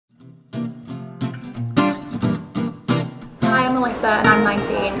Melissa and I'm 19,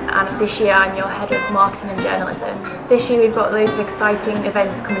 and this year I'm your Head of Marketing and Journalism. This year we've got loads of exciting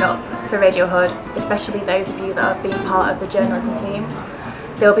events coming up for Radio Hud, especially those of you that have been part of the journalism team.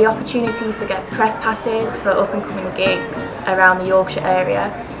 There will be opportunities to get press passes for up and coming gigs around the Yorkshire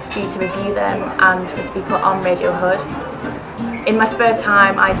area, for you to review them and for it to be put on Radio Hud. In my spare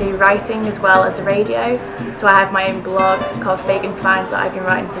time I do writing as well as the radio, so I have my own blog called Fagan's Finds that I've been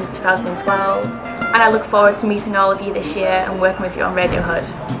writing since 2012, and I look forward to meeting all of you this year and working with you on Radio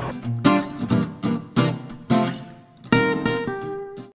Hud.